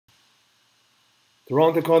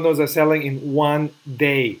Toronto condos are selling in one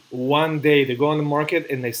day. One day. They go on the market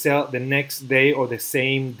and they sell the next day or the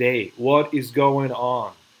same day. What is going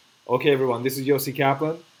on? Okay, everyone, this is Yossi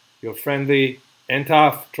Kaplan, your friendly and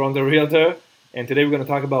tough Toronto Realtor. And today we're going to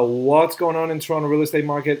talk about what's going on in Toronto real estate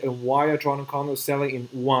market and why are Toronto condos selling in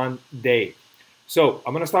one day. So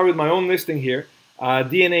I'm going to start with my own listing here,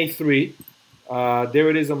 DNA 3. There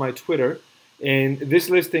it is on my Twitter. And this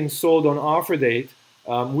listing sold on offer date.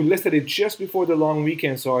 We listed it just before the long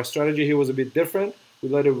weekend, so our strategy here was a bit different. We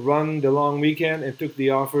let it run the long weekend and took the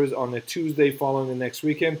offers on a Tuesday following the next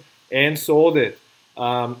weekend and sold it.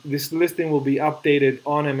 This listing will be updated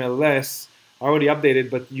on MLS. Already updated,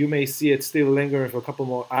 but you may see it still lingering for a couple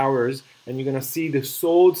more hours, and you're going to see the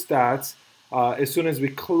sold stats as soon as we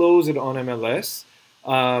close it on MLS.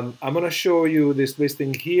 I'm going to show you this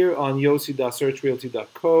listing here on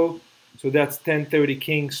yossi.searchrealty.co. So that's 1030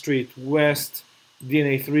 King Street West,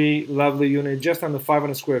 DNA 3, lovely unit, just under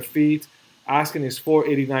 500 square feet. Asking is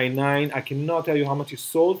 $489,900. I cannot tell you how much it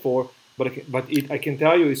sold for, but I can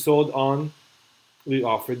tell you it sold on the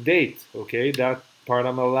offer date. Okay, that part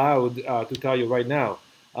I'm allowed to tell you right now.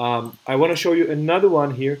 I want to show you another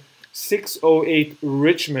one here, 608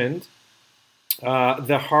 Richmond.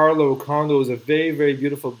 The Harlow Condo is a very, very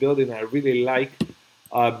beautiful building I really like.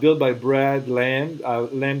 Built by Brad Lamb.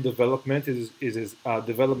 Lamb Development is his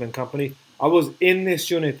development company. I was in this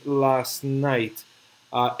unit last night.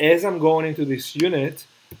 As I'm going into this unit,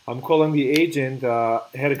 I'm calling the agent.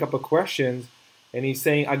 Had a couple of questions, and he's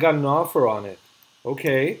saying, I got an offer on it.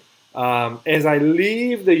 Okay. As I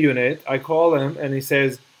leave the unit, I call him, and he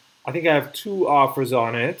says, I think I have 2 offers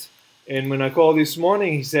on it. And when I called this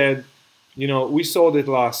morning, he said, you know, we sold it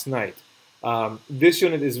last night. This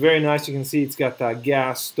unit is very nice. You can see it's got a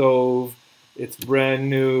gas stove. It's brand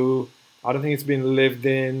new. I don't think it's been lived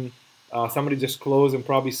in. Somebody just closed and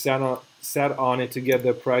probably sat on it to get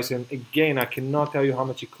the price. And again, I cannot tell you how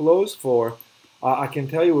much it closed for. I can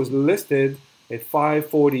tell you it was listed at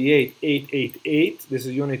 $548,888. This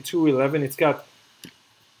is unit 211. It's got, I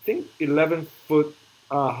think, 11-foot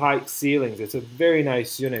high ceilings. It's a very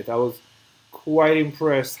nice unit. I was quite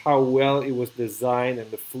impressed how well it was designed,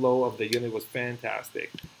 and the flow of the unit was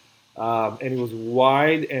fantastic. And it was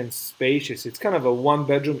wide and spacious. It's kind of a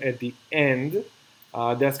 1-bedroom at the end.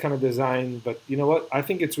 That's kind of designed, but you know what? I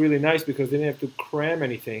think it's really nice because they didn't have to cram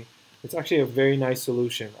anything. It's actually a very nice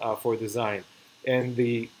solution for design. And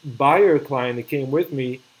the buyer client that came with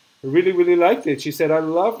me really, really liked it. She said, I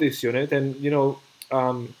love this unit. And, you know,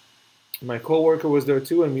 my coworker was there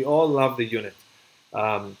too, and we all loved the unit.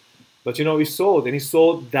 But, you know, he sold, and he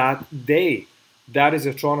sold that day. That is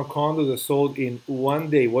a Toronto condo that sold in one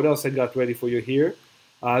day. What else I got ready for you here?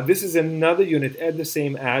 This is another unit at the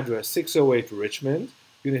same address, 608 Richmond,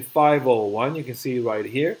 unit 501. You can see right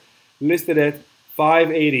here, listed at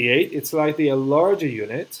 $588. It's slightly a larger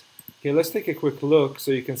unit. Okay, let's take a quick look so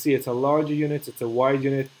you can see it's a larger unit. It's a wide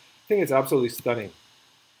unit. I think it's absolutely stunning.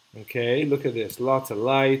 Okay, look at this. Lots of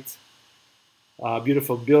light.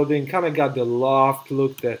 Beautiful building. Kind of got the loft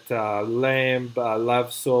look that Lamb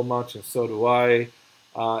loves so much, and so do I.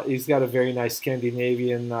 He's got a very nice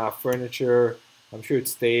Scandinavian furniture. I'm sure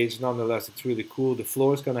it's staged. Nonetheless, it's really cool. The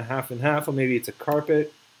floor is kind of half and half, or maybe it's a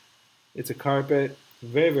carpet. It's a carpet.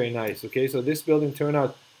 Very, very nice. Okay, so this building turned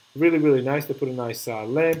out really, really nice. They put a nice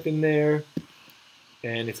lamp in there,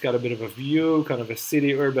 and it's got a bit of a view, kind of a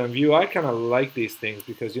city urban view. I kind of like these things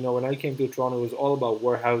because, you know, when I came to Toronto, it was all about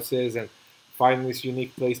warehouses and finding this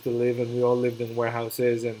unique place to live, and we all lived in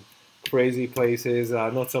warehouses and crazy places.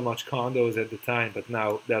 Not so much condos at the time, but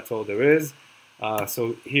now that's all there is.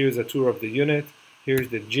 So here's a tour of the unit. Here's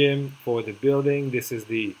the gym for the building. This is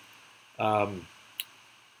the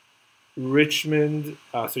Richmond.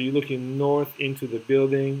 So you're looking north into the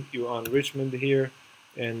building. You're on Richmond here,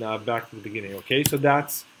 and back to the beginning. Okay, so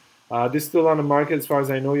that's this is still on the market as far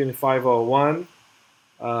as I know. Unit 501.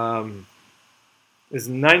 There's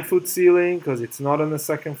 9-foot ceiling because it's not on the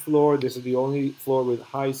second floor. This is the only floor with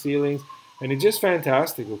high ceilings, and it's just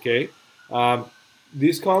fantastic. Okay.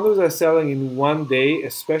 These condos are selling in one day,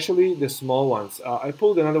 especially the small ones. I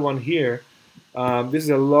pulled another one here. This is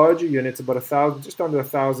a larger unit. It's about 1,000, just under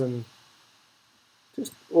 1,000,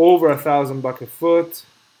 just over $1,000 a foot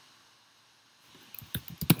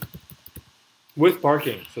with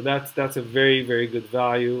parking. So that's a very, very good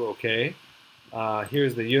value. Okay.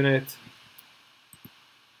 Here's the unit.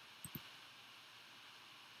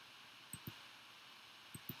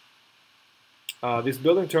 This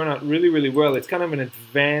building turned out really, really well. It's kind of an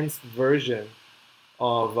advanced version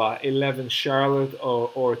of 11 Charlotte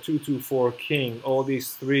or 224 King. All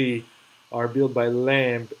these 3 are built by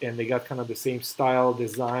Lamp, and they got kind of the same style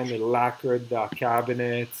design. They lacquered the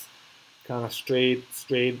cabinets, kind of straight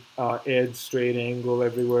edge, straight angle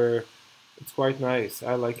everywhere. It's quite nice.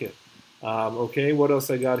 I like it. Okay, what else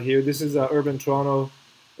I got here? This is Urban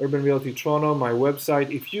Realty Toronto, my website.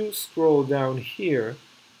 If you scroll down here,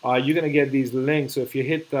 you're gonna get these links. So if you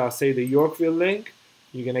hit, say, the Yorkville link,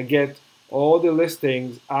 you're gonna get all the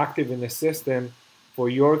listings active in the system for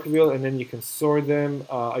Yorkville, and then you can sort them.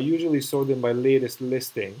 I usually sort them by latest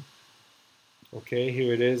listing. Okay,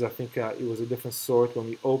 here it is. I think it was a different sort when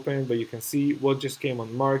we opened, but you can see what just came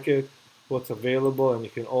on market, what's available, and you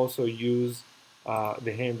can also use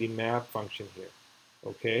the handy map function here.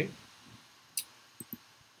 Okay.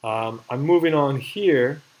 I'm moving on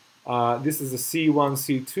here. This is a C1,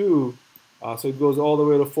 C2, so it goes all the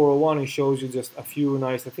way to 401 and shows you just a few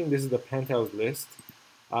nice, I think this is the penthouse list.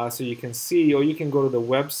 So you can see, or you can go to the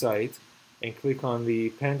website and click on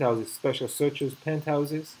the penthouses, special searches,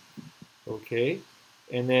 penthouses. Okay,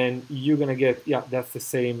 and then you're gonna get, yeah, that's the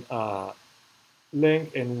same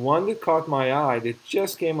link. And one that caught my eye that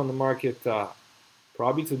just came on the market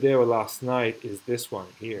probably today or last night is this one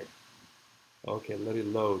here. Okay, let it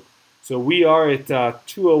load. So we are at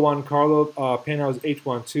 201 Carlo, penthouse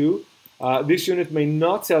H12. This unit may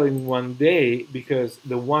not sell in one day because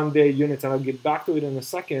the one-day units, and I'll get back to it in a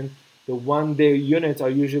second, the one-day units are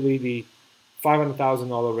usually the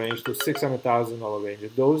 $500,000 range to $600,000 range.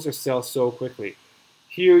 Those are sell so quickly.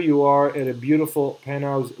 Here you are at a beautiful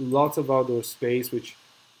penthouse, lots of outdoor space, which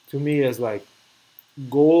to me is like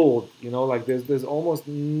gold. You know, like there's almost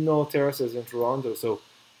no terraces in Toronto. So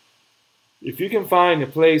if you can find a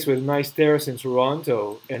place with a nice terrace in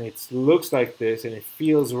Toronto and it looks like this and it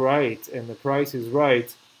feels right and the price is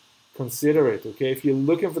right, consider it, okay? If you're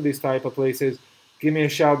looking for these type of places, give me a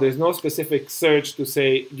shout. There's no specific search to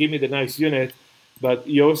say, give me the nice unit, but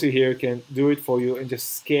Yossi here can do it for you and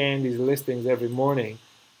just scan these listings every morning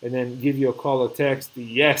and then give you a call or text,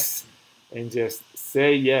 yes, and just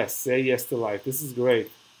say yes to life. This is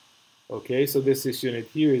great, okay? So this unit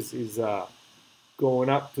here is going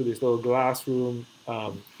up to this little glass room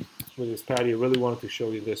with this patio. Really wanted to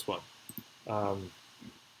show you this one.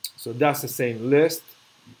 So that's the same list.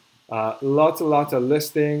 Lots of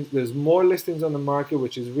listings. There's more listings on the market,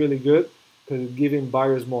 which is really good because it's giving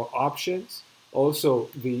buyers more options. Also,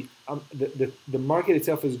 the market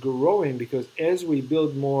itself is growing because as we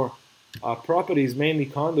build more properties, mainly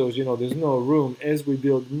condos, you know, there's no room. As we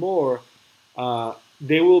build more,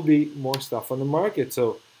 there will be more stuff on the market.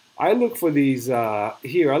 So I look for these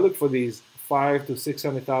here. I look for these $500,000 to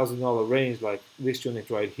 $600,000 range, like this unit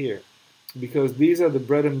right here, because these are the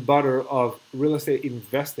bread and butter of real estate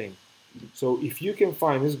investing. So if you can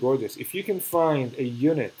find, this is gorgeous, if you can find a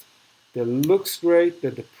unit that looks great,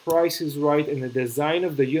 that the price is right, and the design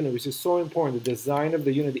of the unit, which is so important, the design of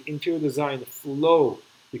the unit, the interior design, the flow,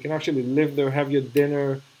 you can actually live there, have your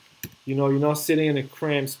dinner, you know, you're not sitting in a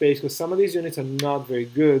cramped space, because some of these units are not very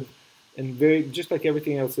good. And very, just like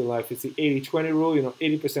everything else in life, it's the 80-20 rule. You know,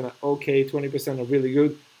 80% are okay, 20% are really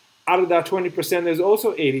good. Out of that 20%, there's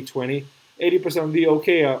also 80-20. 80% of the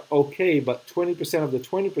okay are okay, but 20% of the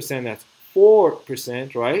 20%, that's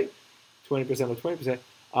 4%, right? 20% of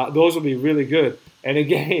 20%, those will be really good. And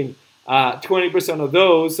again, 20% of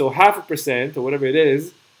those, so 0.5% or whatever it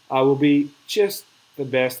is, will be just the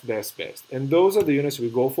best. And those are the units we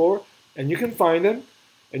go for, and you can find them.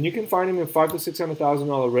 And you can find them in $500,000 to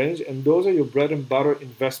 $600,000 range, and those are your bread and butter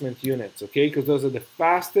investment units, okay? Because those are the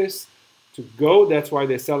fastest to go. That's why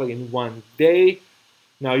they're selling in one day.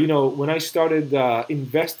 Now, you know, when I started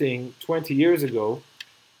investing 20 years ago,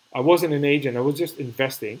 I wasn't an agent. I was just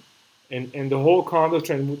investing, and the whole condo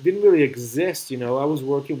trend didn't really exist. You know, I was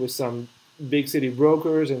working with some big city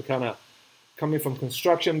brokers and kind of coming from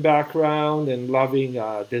construction background and loving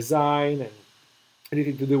design and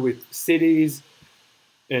anything to do with cities.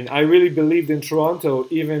 And I really believed in Toronto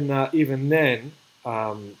even then,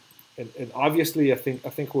 and obviously I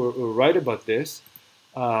think we're right about this.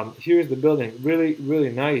 Here's the building, really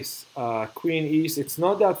nice. Queen East. It's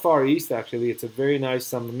not that far east actually. It's a very nice,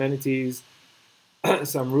 some amenities,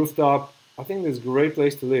 some rooftop. I think this is a great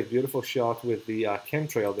place to live. Beautiful shot with the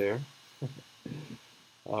chemtrail there.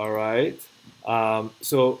 All right.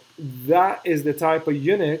 So that is the type of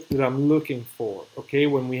unit that I'm looking for. Okay,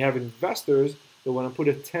 when we have investors that want to put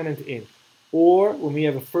a tenant in, or when we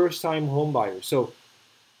have a first-time home buyer. So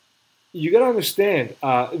you got to understand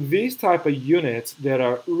these type of units that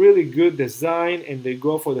are really good design and they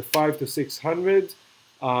go for the 500 to 600.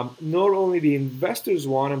 Not only the investors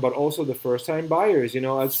want them, but also the first-time buyers. You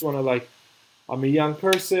know, I just want to, like, I'm a young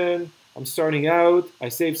person, I'm starting out, I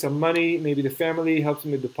save some money, maybe the family helps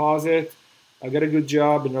me with deposit, I got a good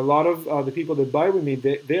job, and a lot of the people that buy with me,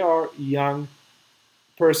 they are young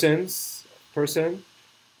person,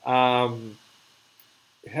 um,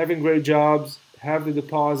 having great jobs, have the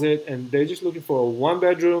deposit, and they're just looking for a one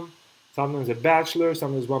bedroom, sometimes a bachelor,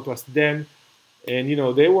 sometimes one plus den. And you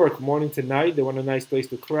know, they work morning to night. They want a nice place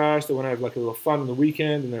to crash. They want to have like a little fun on the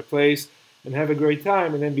weekend in their place and have a great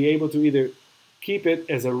time, and then be able to either keep it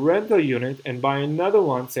as a rental unit and buy another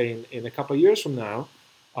one, say in a couple of years from now,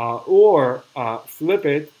 or flip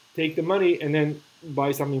it, take the money, and then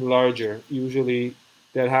buy something larger. Usually,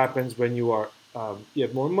 that happens when you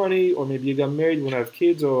have more money, or maybe you got married, you want to have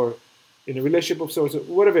kids, or in a relationship of sorts,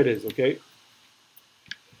 whatever it is. Okay,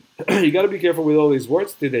 you got to be careful with all these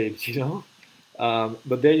words today, you know.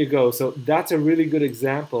 But there you go. So that's a really good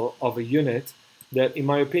example of a unit that, in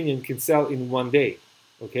my opinion, can sell in one day.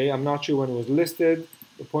 Okay, I'm not sure when it was listed.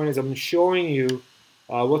 The point is, I'm showing you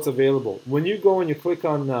what's available. When you go and you click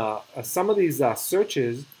on some of these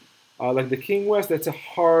searches, like the King West, that's a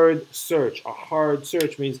hard search. A hard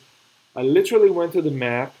search means I literally went to the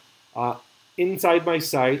map inside my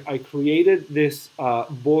site. I created this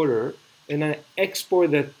border and I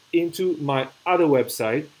export that into my other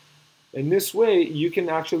website. And this way, you can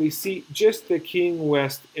actually see just the King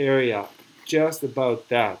West area, just about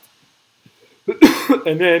that.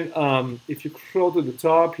 And then if you scroll to the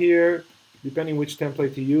top here, depending which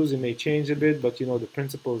template you use, it may change a bit, but you know the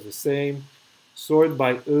principle is the same. Sort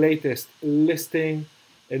by latest listing,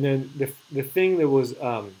 and then the thing that was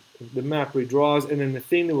the map redraws, and then the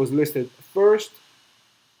thing that was listed first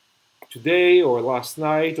today or last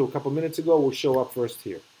night or a couple minutes ago will show up first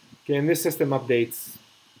here. Okay, and this system updates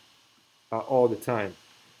all the time.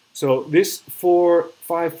 So this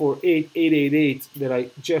 4548888 that I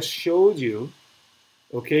just showed you,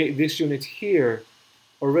 okay, this unit here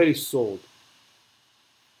already sold.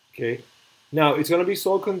 Okay, now it's going to be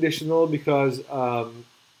sold conditional because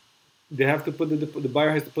they have to put the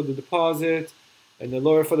buyer has to put the deposit, and the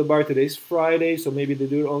lawyer for the buyer, today's Friday, so maybe they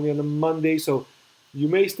do it only on a Monday. So you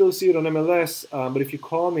may still see it on MLS, but if you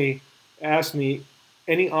call me, ask me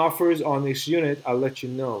any offers on this unit, I'll let you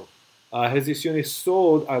know. Has this unit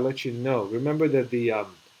sold? I'll let you know. Remember that the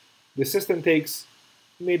system takes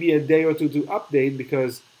maybe a day or two to update,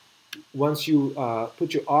 because once you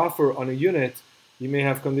put your offer on a unit, you may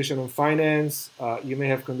have condition on finance, you may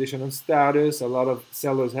have condition on status. A lot of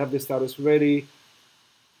sellers have the status ready,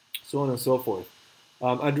 so on and so forth.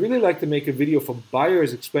 I'd really like to make a video for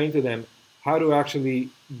buyers, explain to them how to actually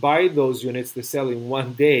buy those units to sell in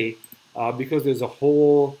one day, because there's a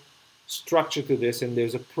whole structure to this, and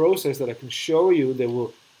there's a process that I can show you that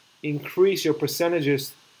will increase your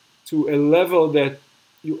percentages to a level that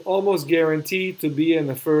you almost guarantee to be in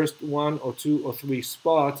the first 1 or 2 or 3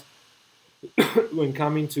 spots when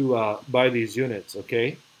coming to buy these units.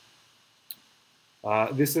 Okay,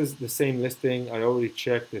 this is the same listing. I already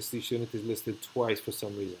checked this. This unit is listed twice for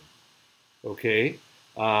some reason. Okay,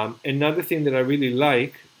 another thing that I really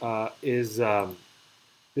like is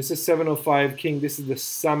this is 705 King. This is the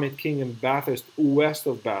Summit King in Bathurst, west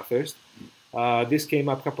of Bathurst. This came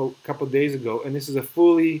up a couple days ago, and this is a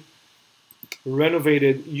fully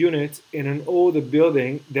renovated unit in an older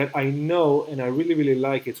building that I know and I really, really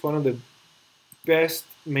like. It's one of the best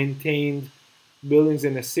maintained buildings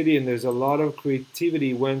in the city, and there's a lot of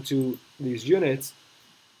creativity went to these units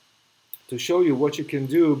to show you what you can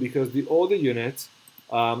do, because the older units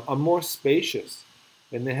are more spacious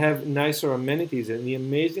and they have nicer amenities. And the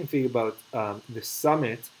amazing thing about the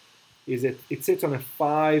Summit is that it sits on a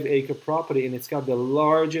 5-acre property, and it's got the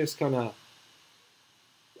largest kind of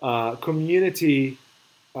community,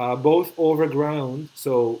 both overground,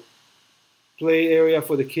 so play area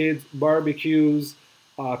for the kids, barbecues,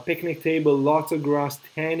 picnic table, lots of grass,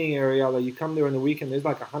 tanning area. Like you come there on the weekend, there's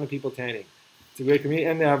like 100 people tanning. It's a great community,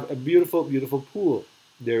 and they have a beautiful, beautiful pool.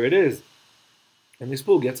 There it is. And this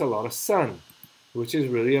pool gets a lot of sun, which is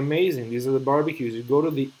really amazing. These are the barbecues. You go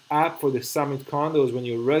to the app for the Summit Condos when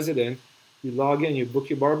you're a resident, you log in, you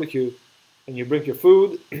book your barbecue, and you bring your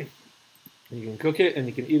food, and you can cook it, and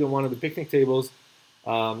you can eat on one of the picnic tables.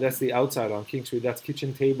 That's the outside on King Street. That's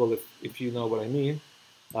kitchen table, if you know what I mean.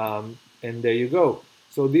 And there you go.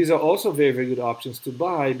 So these are also very, very good options to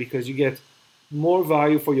buy, because you get more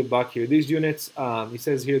value for your buck here. These units, it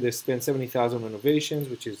says here they spend 70,000 renovations,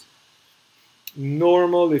 which is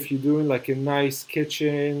normal if you're doing like a nice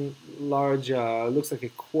kitchen, large, looks like a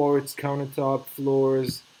quartz countertop,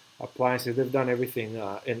 floors, appliances. They've done everything.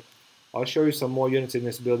 And I'll show you some more units in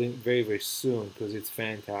this building very, very soon, because it's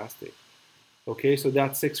fantastic. Okay, so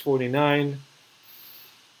that's 649.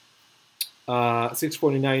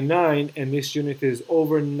 649.9, and this unit is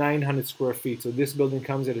over 900 square feet. So this building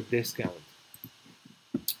comes at a discount.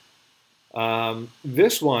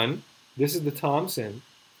 This one, this is the Thompson.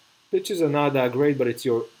 Pictures are not that great, but it's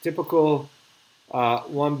your typical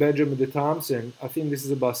one bedroom at the Thompson. I think this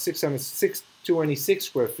is about 626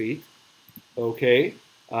 square feet. Okay.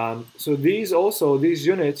 So these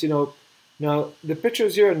units, now the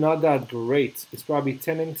pictures here are not that great. It's probably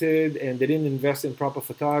tenanted and they didn't invest in proper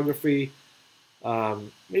photography.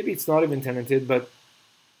 Maybe it's not even tenanted, but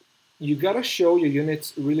you gotta show your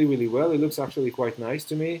units really, really well. It looks actually quite nice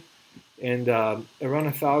to me. And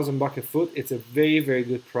around $1,000 a foot, it's a very, very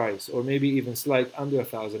good price, or maybe even slight under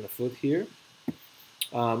 1,000 a foot here.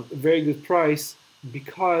 Very good price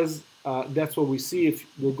because that's what we see. If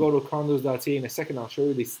we'll go to condos.ca in a second, I'll show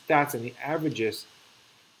you the stats and the averages.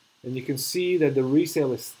 And you can see that the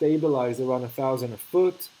resale is stabilized around 1,000 a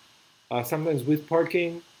foot, sometimes with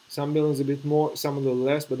parking. Some buildings a bit more, some a little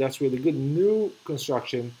less, but that's really good. New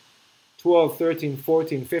construction, 12, 13,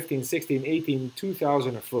 14, 15, 16, 18,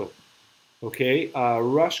 2,000 a foot. Okay,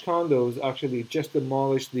 Rush Condos actually just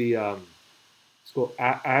demolished the, it's called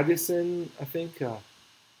Addison, I think,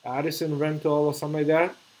 Addison Rental or something like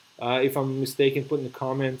that. If I'm mistaken, put in the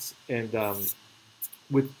comments. And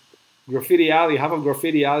with Graffiti Alley, half of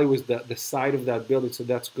Graffiti Alley was the side of that building, so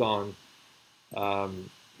that's gone.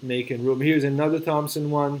 Making room. Here's another Thompson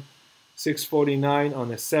one, 649 on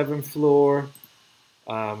the 7th floor.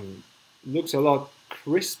 Looks a lot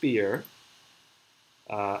crispier.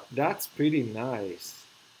 That's pretty nice.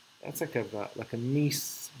 That's like a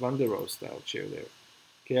Mies van der Rohe style chair there.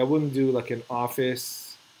 Okay, I wouldn't do like an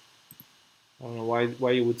office. I don't know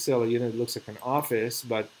why you would sell a unit that looks like an office,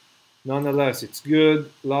 but nonetheless, it's good.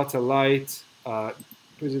 Lots of light.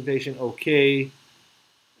 Presentation okay.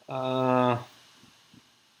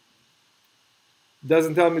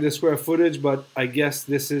 Doesn't tell me the square footage, but I guess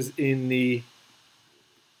this is in the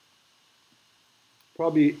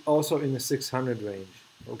probably also in the 600 range.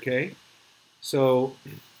 Okay, so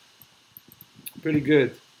pretty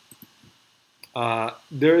good.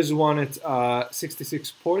 There is one at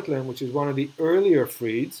 66 Portland, which is one of the earlier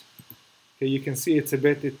freeds. Okay, you can see it's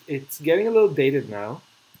it's getting a little dated now.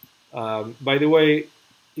 By the way,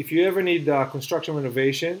 if you ever need construction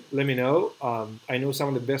renovation, let me know. I know some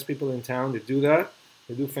of the best people in town that do that.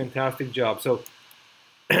 They do a fantastic job. So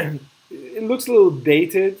it looks a little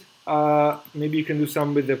dated. Maybe you can do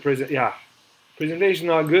some with the presentation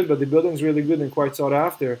not good, but the building's really good and quite sought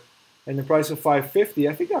after. And the price of $550,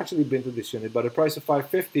 I think I've actually been to this unit, but the price of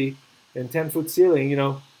 $550 and 10-foot ceiling,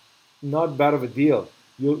 not bad of a deal.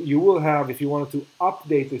 You will have, if you wanted to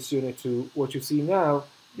update this unit to what you see now,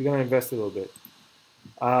 you're gonna invest a little bit.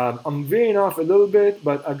 I'm veering off a little bit,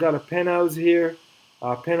 but I got a penthouse here.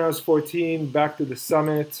 Penthouse 14, back to the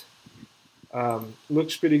summit.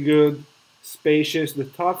 Looks pretty good, spacious. The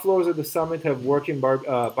top floors of the summit have working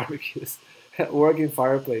barbecues, working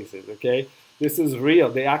fireplaces, okay? This is real.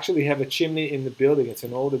 They actually have a chimney in the building. It's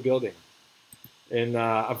an older building. And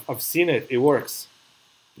I've seen it. It works.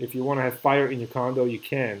 If you want to have fire in your condo, you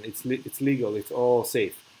can. It's legal. It's all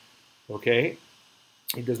safe, okay?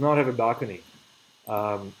 It does not have a balcony.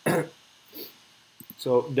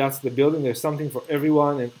 So that's the building. There's something for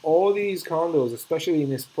everyone, and all these condos, especially in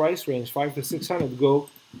this price range, 500 to 600, go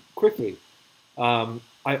quickly.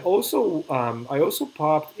 I also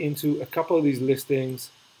popped into a couple of these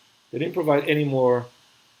listings. They didn't provide any more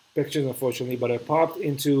pictures, unfortunately, but I popped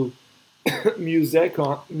into Musée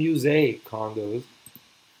Condos,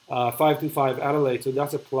 525 Adelaide. So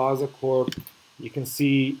that's a Plaza Corp. You can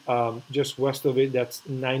see just west of it, that's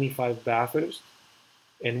 95 Bathurst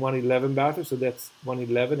and 111 Bathurst. So that's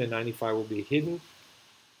 111 and 95 will be hidden.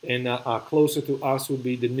 And closer to us would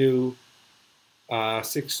be the new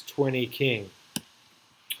 620 King.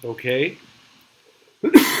 Okay.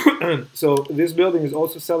 So this building is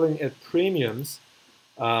also selling at premiums.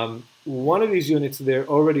 One of these units they're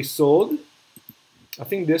already sold. I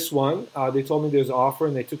think this one, they told me there's an offer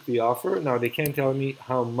and they took the offer. Now they can't tell me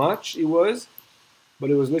how much it was, but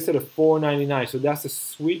it was listed at $499. So that's a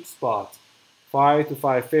sweet spot. 5 to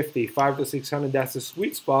 550, 5 to 600. That's a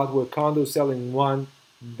sweet spot where condos sell in one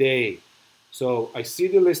day. So I see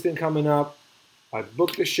the listing coming up. I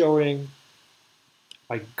booked the showing.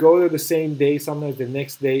 I go there the same day, sometimes the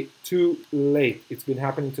next day, too late. It's been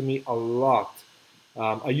happening to me a lot.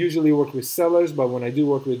 I usually work with sellers, but when I do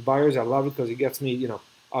work with buyers, I love it because it gets me,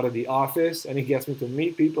 out of the office and it gets me to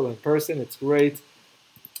meet people in person. It's great.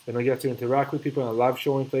 And I get to interact with people and I love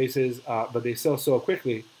showing places, but they sell so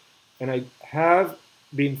quickly. And I have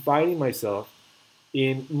been finding myself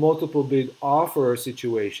in multiple bid offer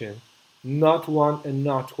situation, not one and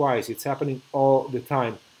not twice. It's happening all the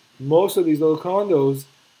time. Most of these little condos,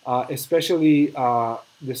 especially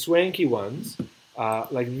the swanky ones,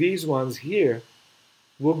 like these ones here,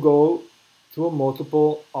 will go to a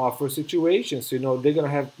multiple offer situation. So, they're going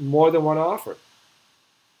to have more than one offer.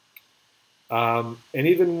 And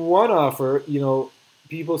even one offer,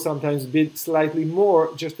 people sometimes bid slightly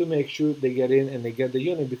more just to make sure they get in and they get the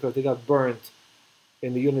unit because they got burnt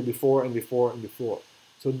in the unit before and before and before.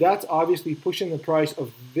 So that's obviously pushing the price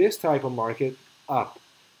of this type of market up.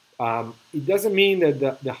 It doesn't mean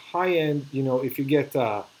that the high end, if you get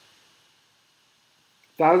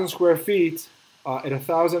 1,000 square feet at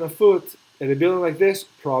 1,000 a foot at a building like this,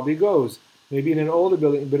 probably goes. Maybe in an older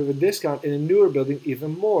building, a bit of a discount. In a newer building,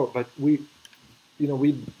 even more. But we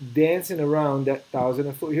dancing around that 1,000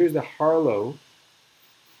 a foot. Here's the Harlow,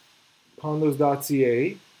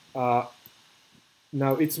 Condos.ca.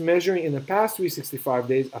 Now it's measuring in the past 365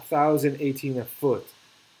 days 1,018 a foot.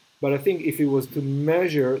 But I think if it was to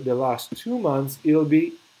measure the last 2 months, it'll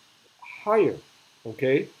be higher.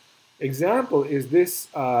 Okay. Example is this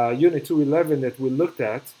unit 211 that we looked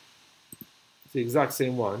at. It's the exact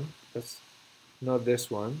same one. That's not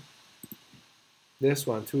this one. This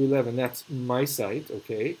one, 211, that's my site,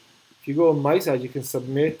 okay? If you go on my site, you can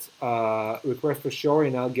submit a request for showing,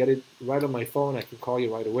 and I'll get it right on my phone. I can call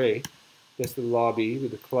you right away. That's the lobby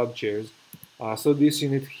with the club chairs. So this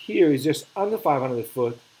unit here is just under 500 a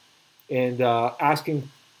foot and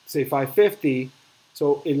asking, say, 550,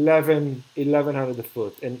 so 1,100 a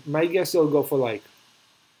foot. And my guess it'll go for like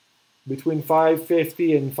between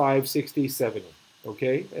 550 and 560, 70,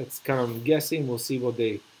 okay? That's kind of guessing. We'll see what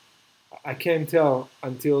I can't tell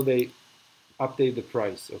until they update the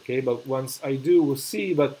price, okay? But once I do, we'll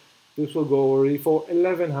see. But this will go already for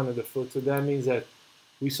 1,100 a foot. So that means that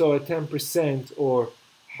we saw a 10% or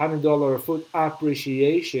 $100 a foot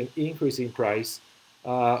appreciation increase in price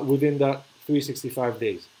within that 365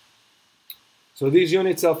 days. So these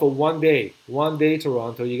units sell for 1 day,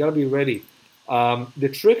 Toronto. You got to be ready. The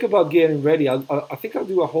trick about getting ready, I think I'll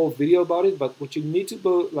do a whole video about it. But what you need to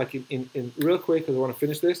do, like in real quick, because I want to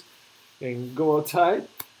finish this and go outside.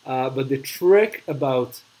 But the trick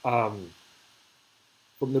about, from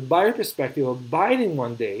the buyer perspective of buying in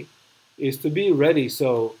 1 day, is to be ready.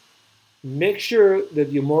 So make sure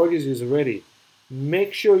that your mortgage is ready.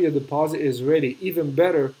 Make sure your deposit is ready. Even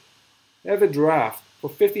better, have a draft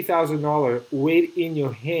for $50,000, wait in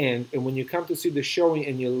your hand, and when you come to see the showing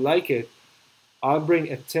and you like it, I'll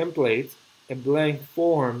bring a template, a blank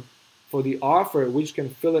form for the offer, which can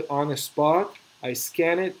fill it on the spot. I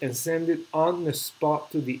scan it and send it on the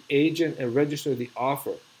spot to the agent and register the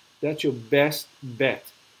offer. That's your best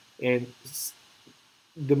bet. And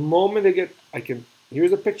the moment they get,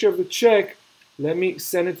 here's a picture of the check. Let me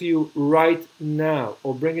send it to you right now,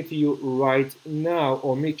 or bring it to you right now,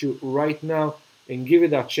 or meet you right now and give you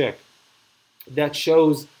that check. That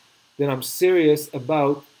shows that I'm serious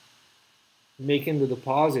about making the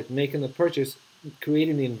deposit, making the purchase,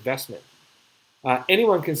 creating the investment.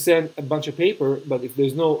 Anyone can send a bunch of paper, but if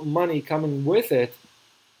there's no money coming with it,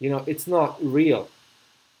 it's not real.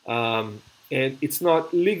 And it's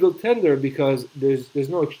not legal tender because there's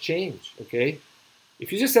no exchange, okay?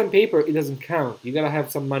 If you just send paper, it doesn't count. You gotta have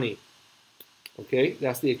some money, okay?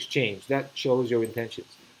 That's the exchange. That shows your intentions.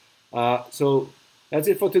 So that's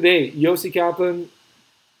it for today. Yossi Kaplan,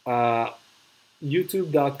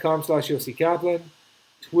 youtube.com/Yossi Kaplan,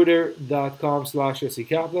 twitter.com/Yossi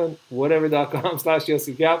Kaplan,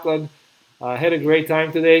 whatever.com/Yossi Kaplan. Had a great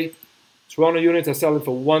time today. Toronto units are selling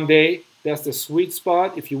for 1 day. That's the sweet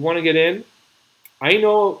spot if you want to get in. I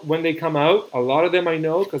know when they come out, a lot of them I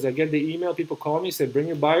know because I get the email, people call me, say bring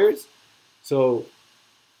your buyers. So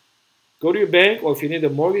go to your bank, or if you need a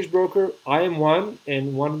mortgage broker, I am one,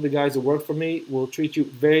 and one of the guys that work for me will treat you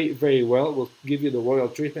very, very well. Will give you the royal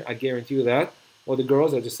treatment, I guarantee you that. Or the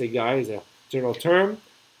girls, I just say guys, a general term.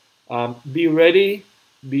 Be ready,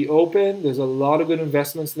 be open. There's a lot of good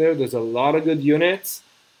investments there. There's a lot of good units.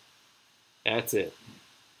 That's it.